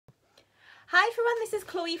Hi everyone, this is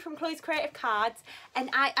Chloe from Chloe's Creative Cards and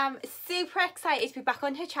I am super excited to be back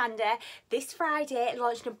on Hochanda this Friday,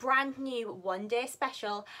 launching a brand new one-day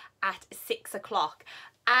special at 6 o'clock.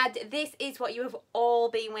 And this is what you have all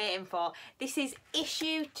been waiting for. This is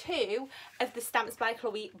issue 2 of the Stamps by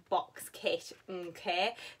Chloe box kit,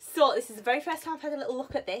 okay? So this is the very first time I've had a little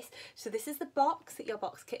look at this. So this is the box that your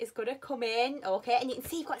box kit is going to come in, okay? And you can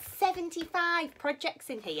see you've got 75 projects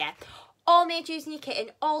in here. All made using your kit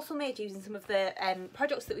and also made using some of the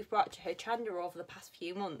products that we've brought to Hochanda over the past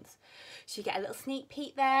few months. So you get a little sneak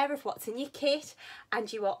peek there of what's in your kit,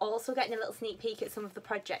 and you are also getting a little sneak peek at some of the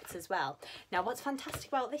projects as well. Now what's fantastic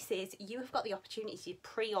about this is you have got the opportunity to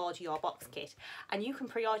pre-order your box kit, and you can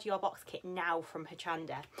pre-order your box kit now from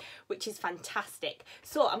Hochanda, which is fantastic.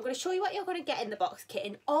 So I'm going to show you what you're going to get in the box kit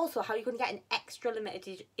and also how you're going to get an extra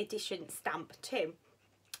limited edition stamp too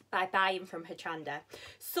by buying from Hochanda.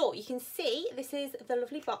 So you can see this is the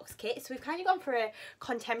lovely box kit. So we've kind of gone for a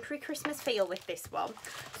contemporary Christmas feel with this one.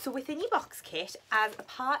 So within your box kit, as a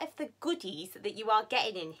part of the goodies that you are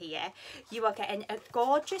getting in here, you are getting a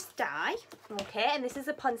gorgeous die, okay, and this is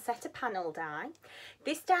a poinsettia panel die.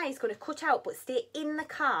 This die is going to cut out but stay in the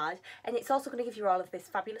card, and it's also going to give you all of this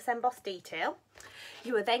fabulous embossed detail.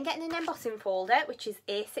 You are then getting an embossing folder, which is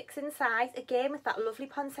A6 in size, again with that lovely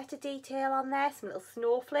poinsettia detail on there, some little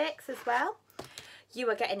snowflakes as well. You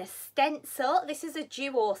are getting a stencil. This is a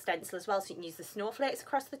duo stencil as well, so you can use the snowflakes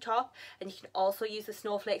across the top and you can also use the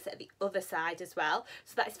snowflakes at the other side as well.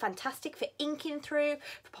 So that is fantastic for inking through,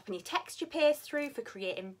 for popping your texture paste through, for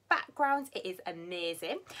creating backgrounds. It is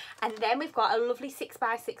amazing. And then we've got a lovely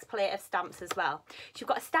 6x6 plate of stamps as well. So you've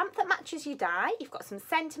got a stamp that matches your die, you've got some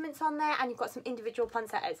sentiments on there, and you've got some individual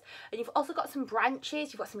poinsettias. And you've also got some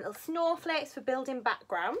branches, you've got some little snowflakes for building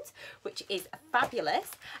backgrounds, which is fabulous.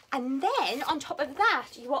 And then on top of that,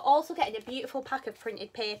 you are also getting a beautiful pack of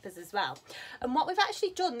printed papers as well. And what we've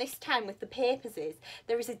actually done this time with the papers is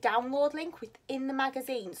there is a download link within the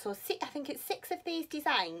magazine. So I think it's 6 of these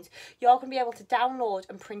designs you're going to be able to download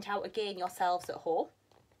and print out again yourselves at home.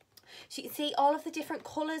 So you can see all of the different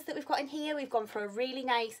colours that we've got in here. We've gone for a really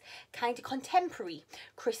nice kind of contemporary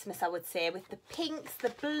Christmas, I would say, with the pinks,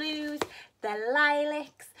 the blues, the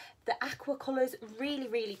lilacs, the aqua colours, really,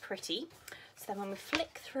 really pretty. So then when we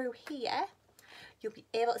flick through here, you'll be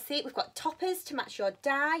able to see it. We've got toppers to match your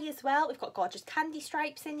die as well. We've got gorgeous candy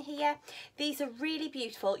stripes in here. These are really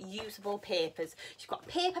beautiful, usable papers. You've got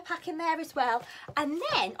paper pack in there as well. And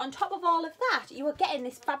then on top of all of that, you are getting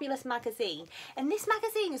this fabulous magazine. And this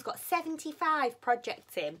magazine has got 75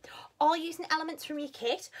 projects in, all using elements from your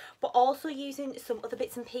kit, but also using some other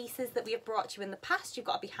bits and pieces that we have brought to you in the past. You've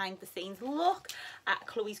got a behind the scenes look at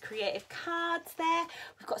Chloe's Creative Cards there.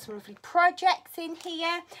 We've got some lovely projects in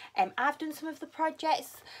here. I've done some of the projects.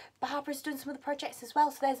 Barbara's done some of the projects as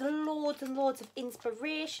well, so there's loads and loads of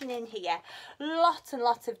inspiration in here, lots and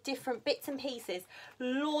lots of different bits and pieces,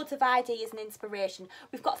 loads of ideas and inspiration.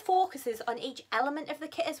 We've got focuses on each element of the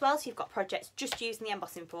kit as well, so you've got projects just using the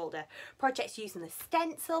embossing folder, projects using the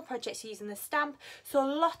stencil, projects using the stamp, so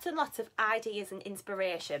lots and lots of ideas and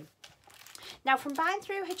inspiration. Now from buying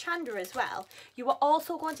through Hochanda as well, you are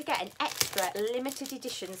also going to get an extra limited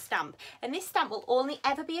edition stamp, and this stamp will only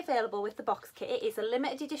ever be available with the box kit. It is a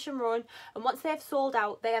limited edition run, and once they have sold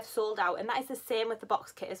out, they have sold out, and that is the same with the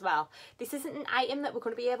box kit as well. This isn't an item that we're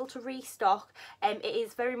going to be able to restock. It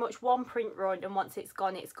is very much one print run, and once it's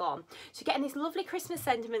gone, it's gone. So you're getting this lovely Christmas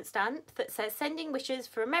sentiment stamp that says sending wishes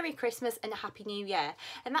for a Merry Christmas and a Happy New Year,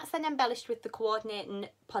 and that's then embellished with the coordinating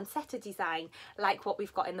poinsettia design like what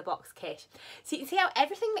we've got in the box kit. So you can see how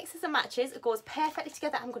everything mixes and matches. It goes perfectly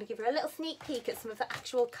together. I'm going to give you a little sneak peek at some of the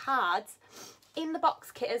actual cards in the box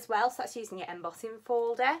kit as well. So that's using your embossing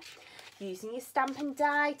folder, using your stamp and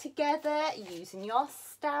die together, using your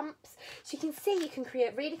stamps. So you can see you can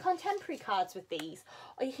create really contemporary cards with these,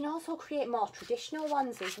 or you can also create more traditional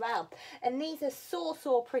ones as well. And these are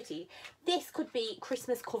so pretty. This could be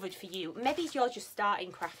Christmas covered for you. Maybe you're just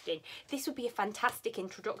starting crafting. This would be a fantastic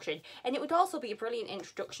introduction, and it would also be a brilliant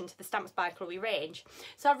introduction to the Stamps by Chloe range.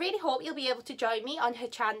 So I really hope you'll be able to join me on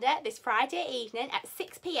Hochanda this Friday evening at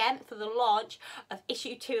 6 PM for the launch of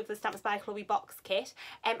issue 2 of the Stamps by Chloe box kit.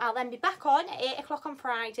 I'll then be back on at 8 o'clock on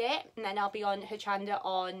Friday, and then I'll be on Hochanda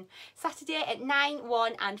on Saturday at 9,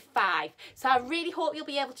 1 and 5. So I really hope you'll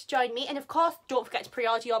be able to join me, and of course don't forget to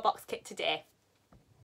pre-order your box kit today.